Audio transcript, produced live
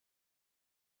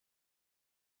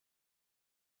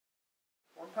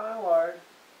pound of lard,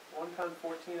 1 pound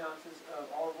 14 ounces of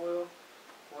olive oil,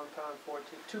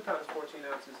 2 pounds 14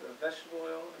 ounces of vegetable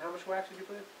oil, and how much wax did you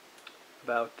put in?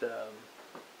 About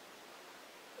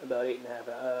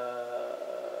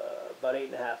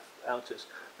 8.5 ounces.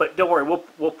 But don't worry,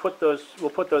 we'll put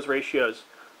those ratios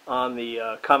on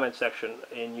the comment section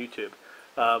in YouTube.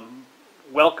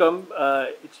 Welcome,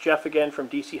 it's Jeff again from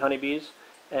DC Honeybees,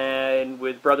 and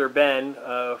with brother Ben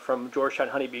from Georgetown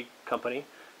Honeybee Company,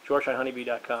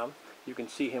 GeorgetownHoneybee.com. You can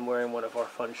see him wearing one of our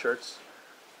fun shirts.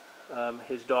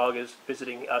 His dog is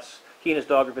visiting us. He and his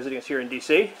dog are visiting us here in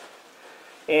DC.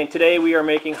 And today we are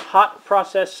making hot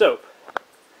process soap.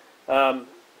 Hot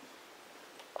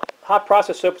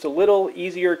process soap is a little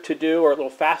easier to do, or a little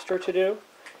faster to do,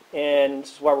 and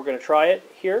this is why we're going to try it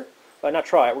here. Not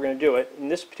try it, we're going to do it. And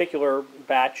this particular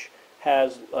batch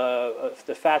has,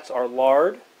 the fats are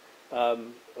lard,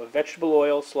 vegetable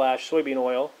oil / soybean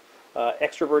oil,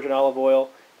 extra virgin olive oil,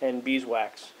 and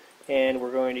beeswax. And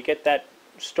we're going to get that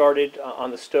started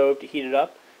on the stove to heat it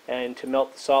up and to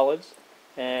melt the solids.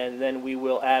 And then we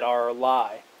will add our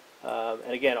lye.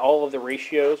 And again, all of the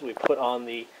ratios we put on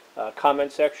the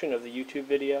comment section of the YouTube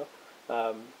video.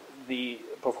 The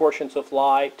proportions of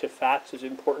lye to fats is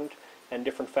important, and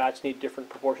different fats need different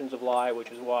proportions of lye,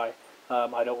 which is why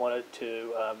I don't want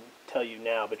to tell you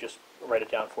now, but just write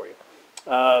it down for you.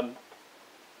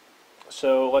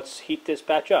 So let's heat this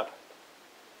batch up.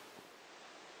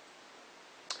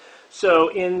 So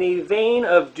in the vein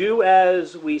of do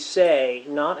as we say,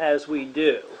 not as we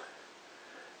do,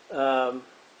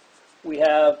 we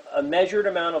have a measured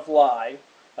amount of lye,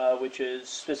 which is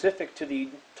specific to the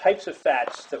types of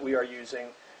fats that we are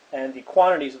using and the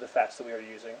quantities of the fats that we are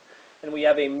using. And we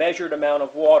have a measured amount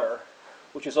of water,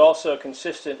 which is also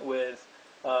consistent with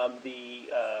the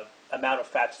amount of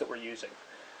fats that we're using.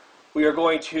 We are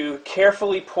going to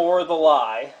carefully pour the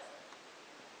lye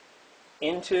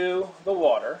into the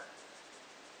water.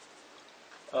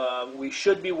 We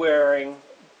should be wearing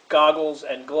goggles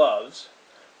and gloves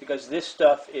because this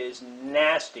stuff is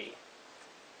nasty.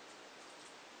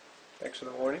 Thanks for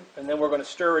the warning. And then we're going to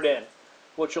stir it in.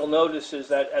 What you'll notice is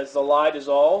that as the lye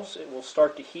dissolves, it will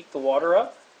start to heat the water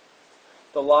up.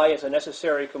 The lye is a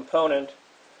necessary component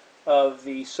of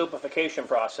the soapification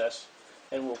process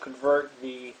and will convert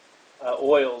the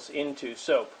oils into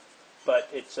soap. But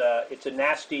it's a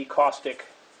nasty, caustic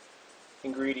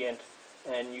ingredient,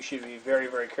 and you should be very,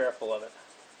 very careful of it.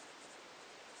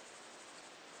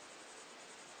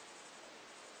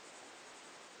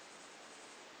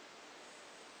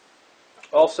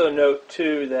 Also note,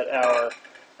 too, that our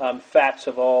fats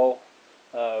have all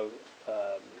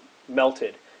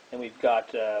melted, and we've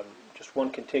got just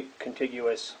one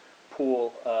contiguous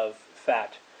pool of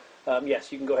fat.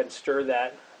 Yes, you can go ahead and stir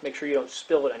that. Make sure you don't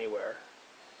spill it anywhere.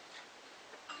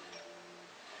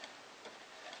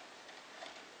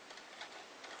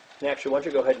 And actually, why don't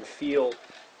you go ahead and feel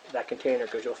that container,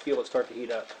 because you'll feel it start to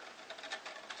heat up.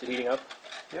 Is it heating up?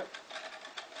 Yep.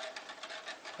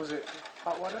 Was it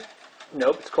hot water?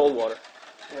 Nope, it's cold water.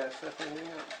 Yeah, it's definitely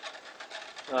heating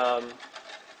up.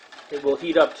 It will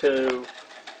heat up to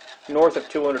north of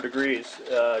 200 degrees,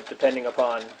 depending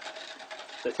upon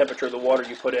the temperature of the water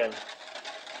you put in.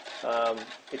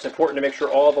 It's important to make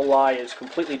sure all the lye is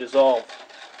completely dissolved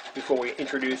before we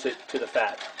introduce it to the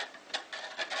fat.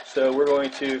 So we're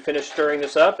going to finish stirring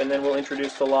this up, and then we'll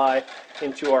introduce the lye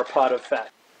into our pot of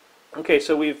fat. Okay,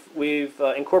 so we've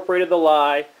incorporated the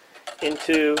lye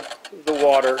into the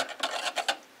water.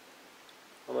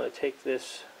 I'm going to take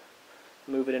this,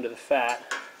 move it into the fat,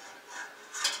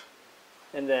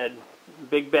 and then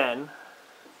Big Ben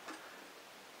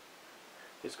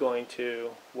is going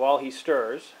to, while he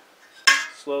stirs,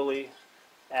 slowly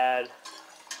add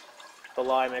the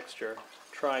lye mixture,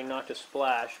 trying not to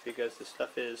splash because this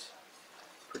stuff is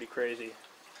pretty crazy.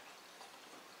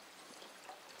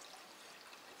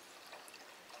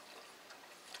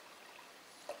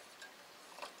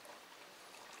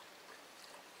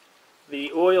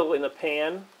 The oil in the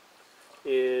pan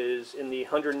is in the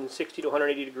 160 to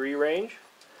 180 degree range,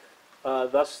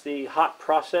 thus the hot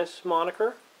process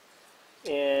moniker.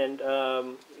 And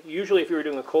usually if you were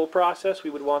doing a cold process,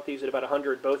 we would want these at about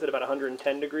 100, both at about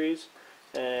 110 degrees,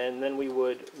 and then we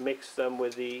would mix them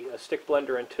with the stick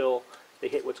blender until they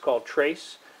hit what's called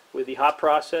trace. With the hot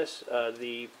process,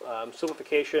 the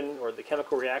solidification or the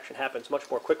chemical reaction happens much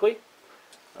more quickly.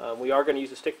 We are going to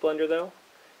use a stick blender though,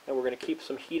 and we're going to keep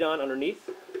some heat on underneath.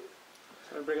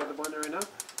 So I bring out the blender right now?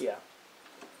 Yeah.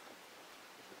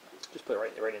 Just put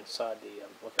it right inside the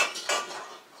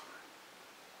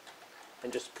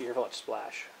and just be careful not to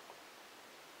splash.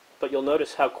 But you'll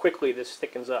notice how quickly this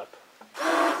thickens up.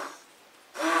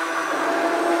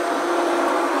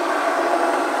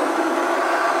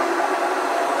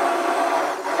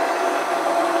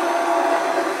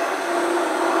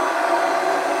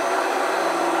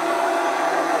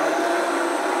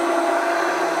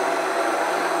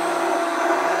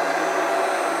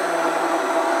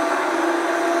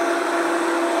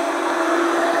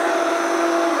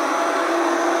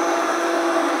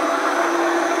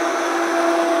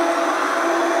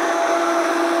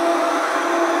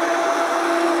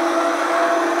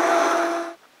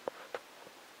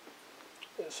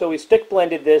 we stick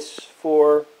blended this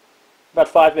for about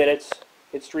 5 minutes.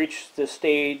 It's reached the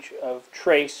stage of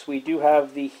trace. We do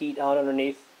have the heat on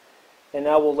underneath, and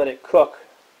now we'll let it cook.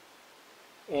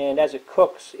 And as it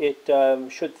cooks, it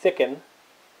should thicken,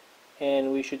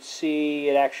 and we should see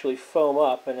it actually foam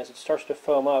up. And as it starts to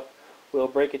foam up, we'll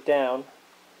break it down,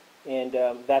 and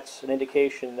that's an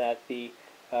indication that the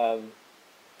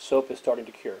soap is starting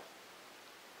to cure.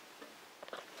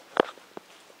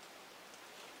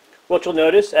 What you'll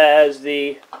notice as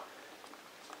the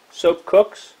soap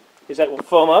cooks is that it will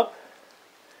foam up.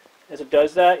 As it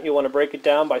does that, you want to break it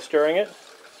down by stirring it.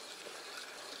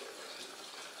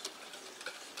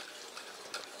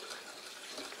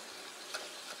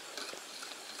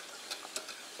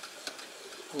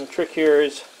 And the trick here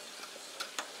is,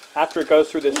 after it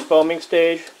goes through this foaming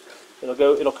stage,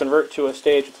 it'll convert to a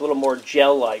stage that's a little more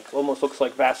gel-like, almost looks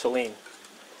like Vaseline.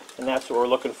 And that's what we're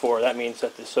looking for. That means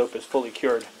that the soap is fully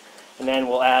cured. And then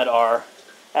we'll add our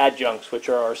adjuncts, which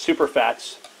are our super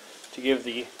fats, to give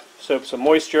the soap some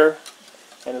moisture,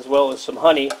 and as well as some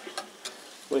honey,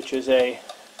 which is a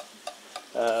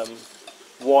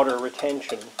water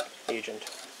retention agent.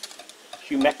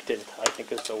 Humectant, I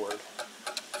think is the word.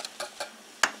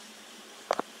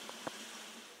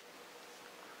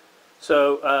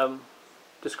 So,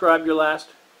 describe your last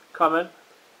comment.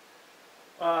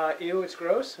 Ew, it's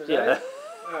gross? Is Yeah. that it?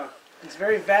 Oh, it's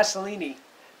very Vaseline-y.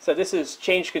 So this has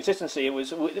changed consistency.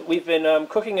 We've been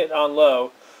cooking it on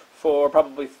low for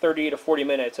probably 30 to 40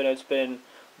 minutes, and it's been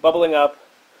bubbling up,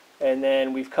 and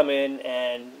then we've come in,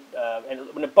 and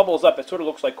when it bubbles up, it sort of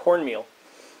looks like cornmeal.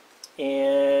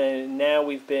 And now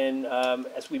we've been,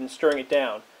 as we've been stirring it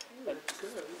down,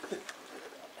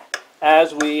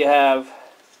 as we have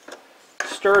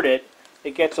stirred it,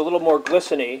 it gets a little more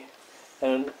glistening,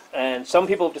 and some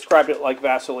people have described it like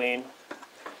Vaseline,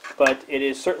 but it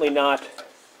is certainly not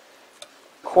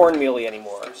cornmeal-y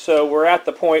anymore. So we're at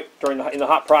the point in the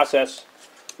hot process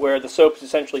where the soap is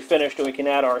essentially finished and we can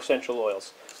add our essential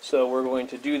oils. So we're going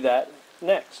to do that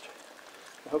next.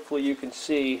 Hopefully you can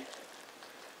see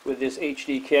with this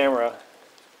HD camera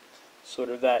sort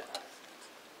of that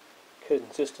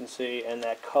consistency and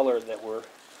that color that we're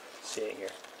seeing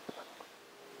here.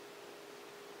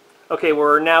 Okay,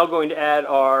 we're now going to add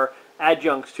our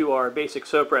adjuncts to our basic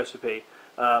soap recipe.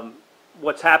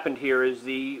 What's happened here is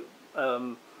the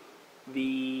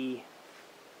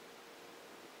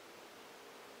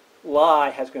lye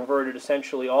has converted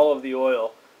essentially all of the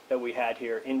oil that we had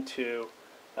here into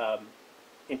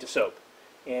soap.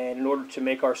 And in order to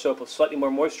make our soap slightly more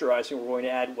moisturizing, we're going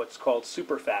to add what's called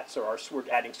super fats, or we're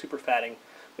adding super fatting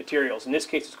materials. In this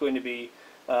case, it's going to be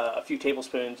a few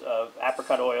tablespoons of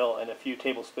apricot oil and a few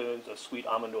tablespoons of sweet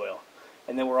almond oil.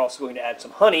 And then we're also going to add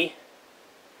some honey,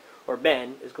 or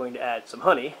Ben is going to add some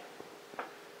honey,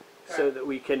 so that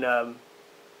we can,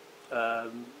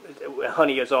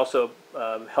 honey is also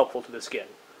helpful to the skin.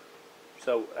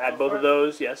 So add both of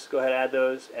those, yes, go ahead and add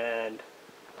those, and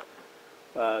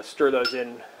stir those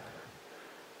in.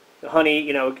 The honey,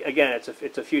 you know, again,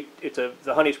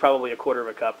 the honey's probably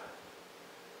 1/4 cup.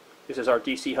 This is our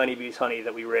DC Honeybees honey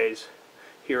that we raise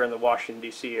here in the Washington,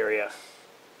 D.C. area.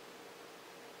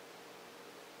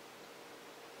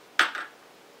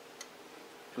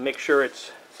 Make sure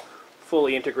it's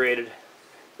fully integrated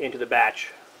into the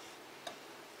batch.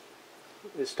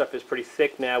 This stuff is pretty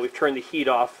thick now. We've turned the heat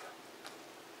off.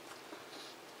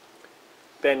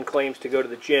 Ben claims to go to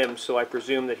the gym, so I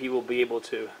presume that he will be able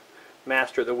to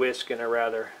master the whisk in a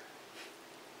rather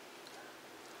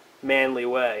manly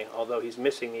way, although he's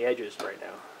missing the edges right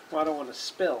now. Well, I don't want to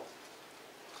spill.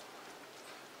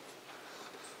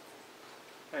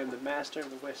 I am the master of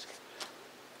the whisk.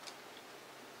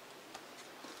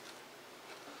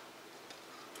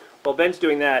 While Ben's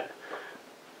doing that,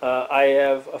 I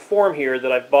have a form here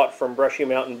that I've bought from Brushy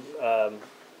Mountain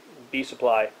Bee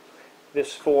Supply.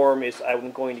 This form is,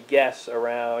 I'm going to guess,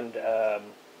 around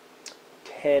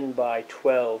 10 by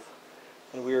 12.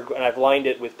 And I've lined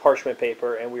it with parchment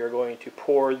paper, and we are going to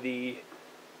pour the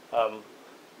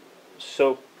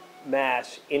soap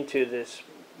mass into this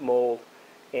mold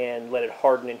and let it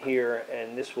harden in here,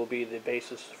 and this will be the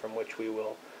basis from which we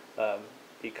will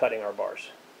be cutting our bars.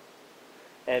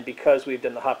 And because we've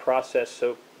done the hot process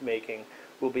soap making,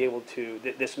 we'll be able to,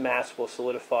 this mass will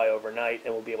solidify overnight,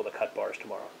 and we'll be able to cut bars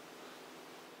tomorrow.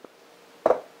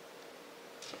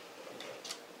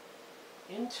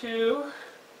 Into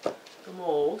the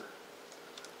mold,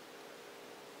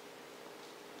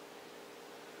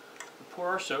 we pour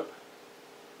our soap.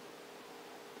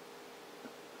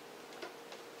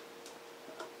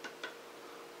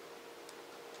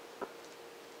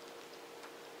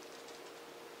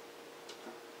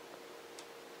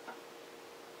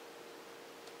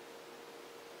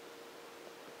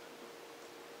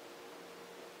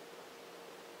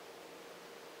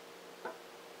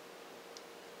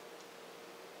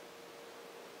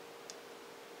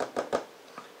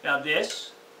 Now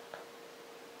this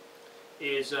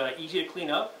is easy to clean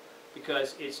up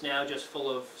because it's now just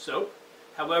full of soap.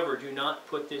 However, do not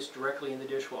put this directly in the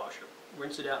dishwasher.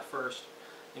 Rinse it out first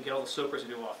and get all the soap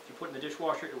residue off. If you put it in the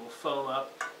dishwasher, it will foam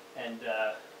up and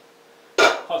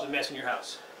cause a mess in your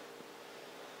house.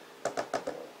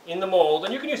 In the mold,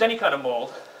 and you can use any kind of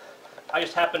mold. I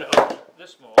just happen to own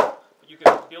this mold, but you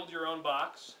can build your own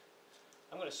box.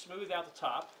 I'm going to smooth out the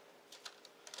top.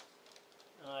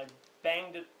 I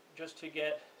banged it just to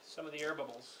get some of the air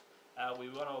bubbles out. We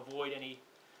want to avoid any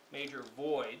major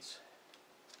voids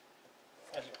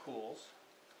as it cools,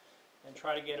 and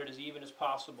try to get it as even as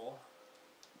possible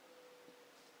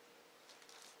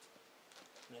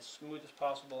and as smooth as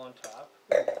possible on top.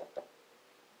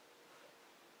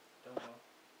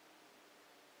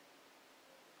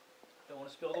 Don't want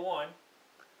to spill the wine.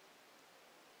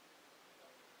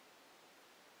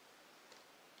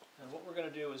 And what we're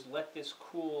going to do is let this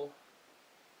cool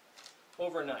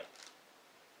overnight.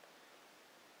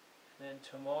 And then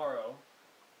tomorrow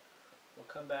we'll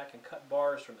come back and cut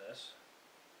bars from this.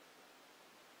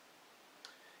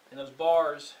 And those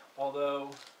bars,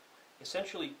 although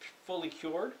essentially fully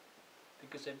cured,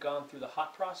 because they've gone through the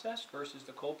hot process versus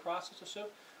the cold process of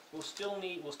soap, we'll still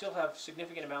have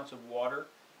significant amounts of water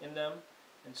in them.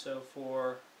 And so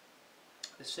for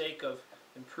the sake of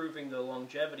improving the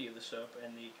longevity of the soap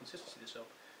and the consistency of the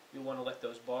soap, you'll want to let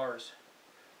those bars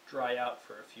dry out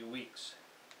for a few weeks.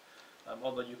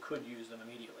 Although you could use them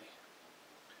immediately.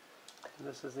 And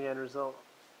this is the end result.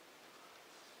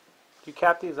 Do you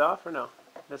cap these off or no?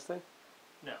 This thing?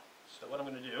 No. So what I'm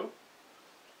going to do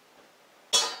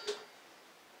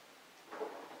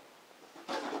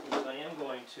is I am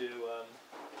going to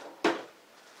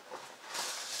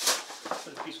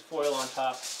put a piece of foil on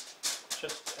top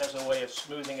just as a way of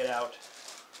smoothing it out,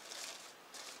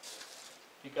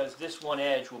 because this one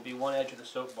edge will be one edge of the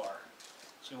soap bar.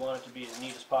 So we want it to be as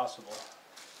neat as possible.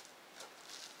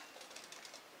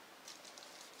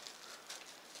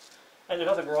 And there's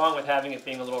nothing wrong with having it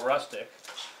being a little rustic,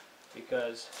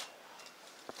 because,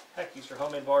 heck, these are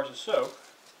homemade bars of soap.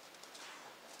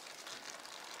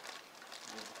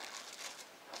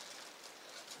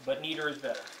 But neater is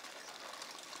better.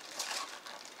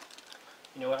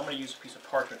 You know what, I'm going to use a piece of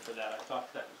parchment for that. I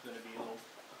thought that was going to be a little,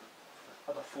 I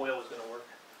thought the foil was going to work.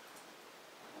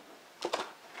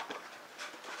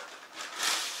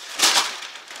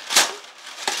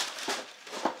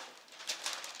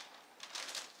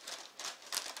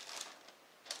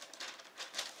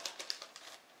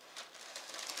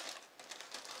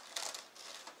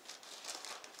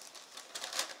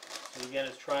 So again,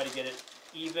 it's trying to get it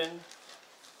even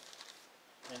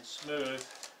and smooth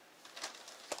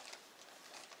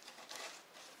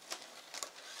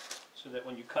so that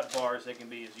when you cut bars, they can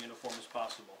be as uniform as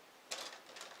possible.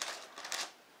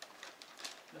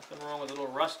 Nothing wrong with a little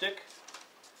rustic,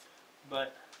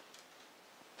 but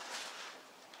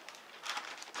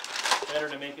better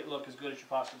to make it look as good as you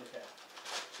possibly can.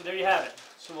 So there you have it.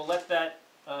 So we'll let that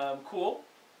cool,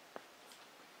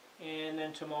 and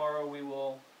then tomorrow we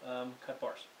will cut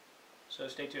bars. So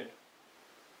stay tuned.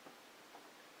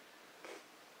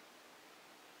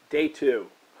 Day 2.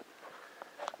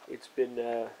 It's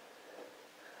been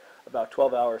about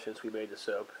 12 hours since we made the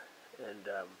soap, and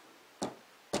I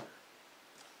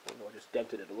just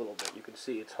dented it a little bit. You can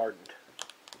see it's hardened.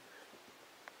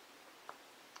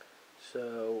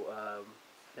 So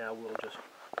now we'll just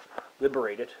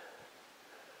liberate it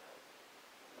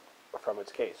from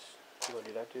its case. You want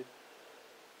to do that, dude?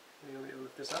 You want me to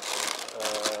lift this up?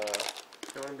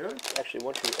 You know what I'm doing? Actually,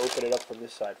 once you open it up from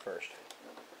this side first,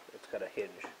 it's got a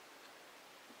hinge.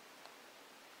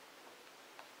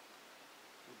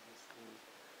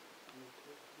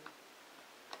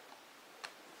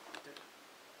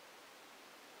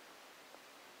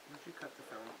 Once you cut the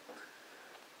film.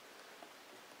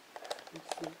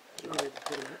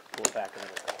 Pull it back a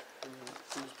little bit.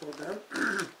 So just pull it down.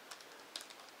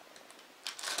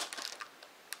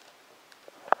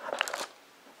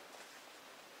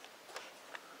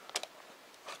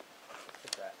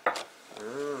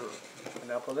 And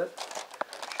now pull this.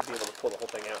 Should be able to pull the whole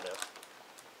thing out now.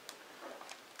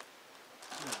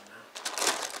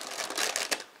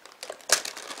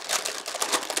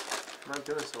 I'm not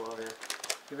doing so well here.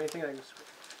 Do you have anything I can switch?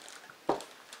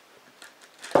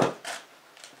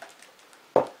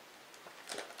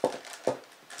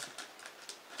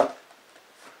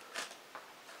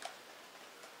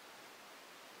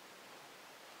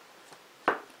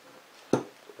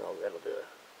 Oh, that'll do it.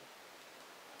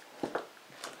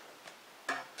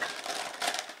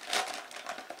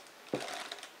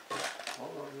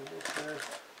 Hold on, almost there.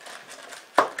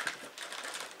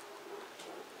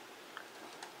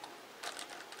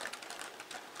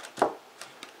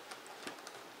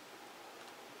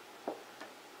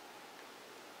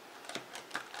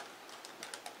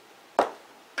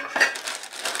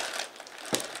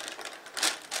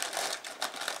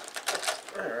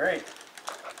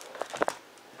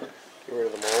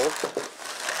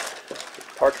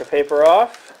 parchment paper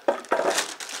off. Got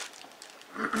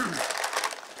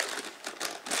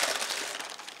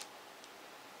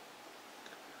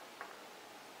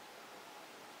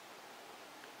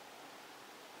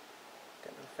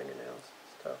no fingernails.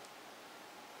 It's tough.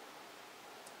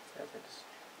 Yeah, they just,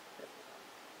 yeah.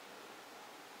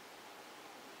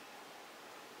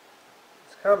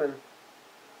 It's coming.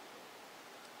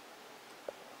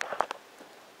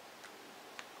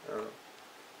 Oh.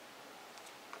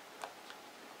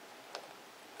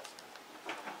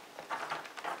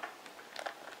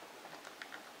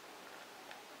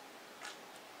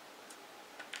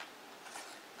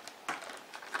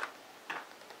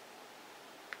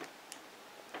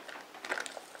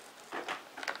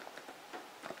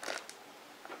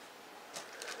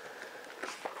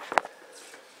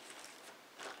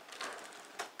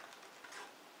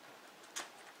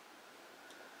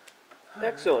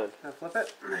 Excellent. Can I flip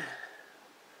it? Might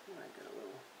get a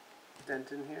little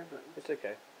dent in here, but It's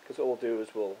okay, because what we'll do is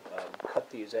we'll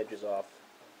cut these edges off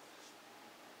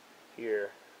here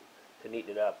to neaten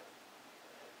it up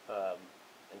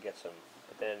and get some.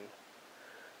 But then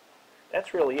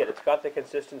that's really it. It's got the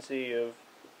consistency of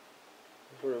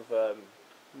sort of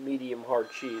medium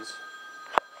hard cheese.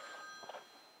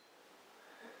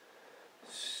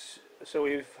 So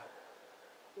we've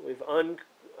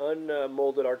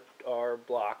unmolded our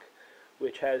block,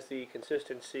 which has the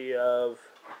consistency of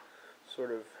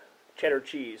sort of cheddar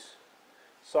cheese,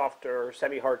 softer,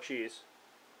 semi-hard cheese.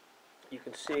 You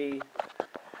can see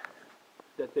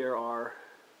that there are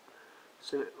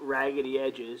some raggedy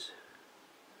edges,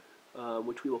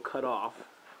 which we will cut off.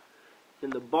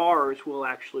 And the bars we'll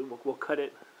cut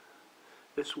it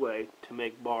this way to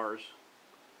make bars,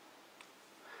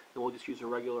 and we'll just use a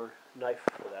regular knife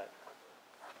for that.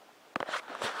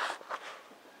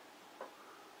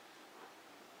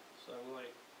 So I'm going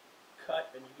to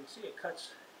cut, and you can see it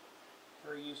cuts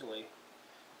very easily.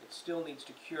 It still needs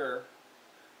to cure,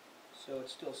 so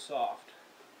it's still soft.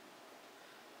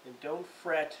 And don't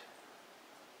fret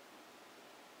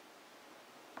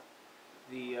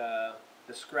the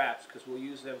scraps, because we'll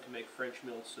use them to make French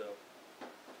milled soap.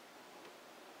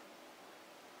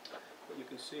 But you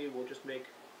can see we'll just make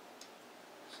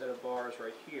a set of bars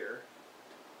right here.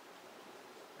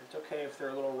 It's okay if they're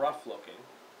a little rough looking,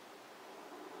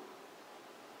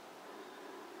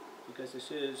 because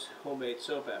this is homemade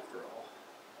soap after all.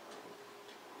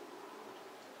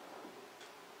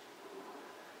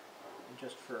 And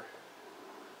just for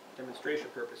demonstration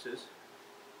purposes,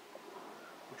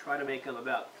 we'll try to make them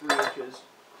about 3 inches.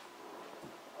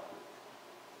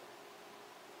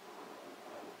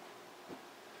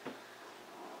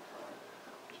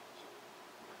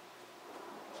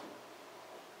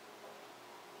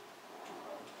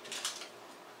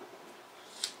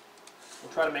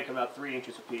 We'll try to make them about 3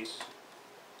 inches a piece,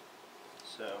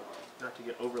 so not to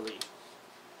get overly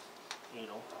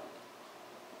anal.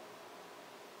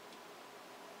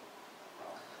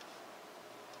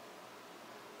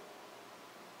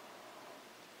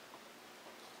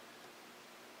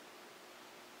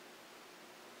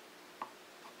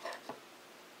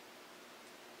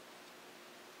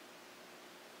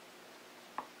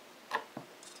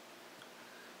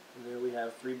 And there we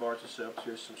have 3 bars of soap.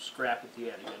 Here's some scrap at the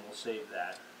end. Again, we'll save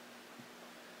that.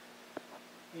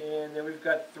 And then we've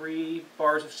got 3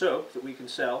 bars of soap that we can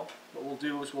sell. What we'll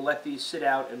do is we'll let these sit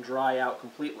out and dry out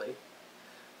completely.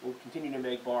 We'll continue to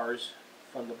make bars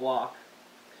from the block.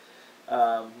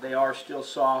 They are still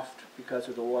soft because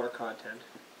of the water content.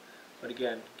 But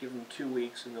again, give them 2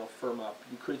 weeks and they'll firm up.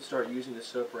 You could start using the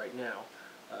soap right now.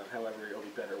 However, it'll be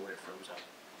better when it firms up.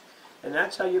 And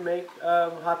that's how you make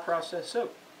hot process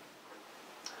soap.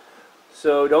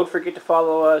 So don't forget to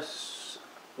follow us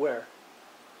where?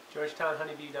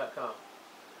 GeorgetownHoneybee.com.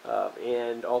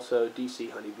 And also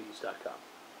DCHoneybees.com.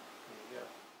 There you go.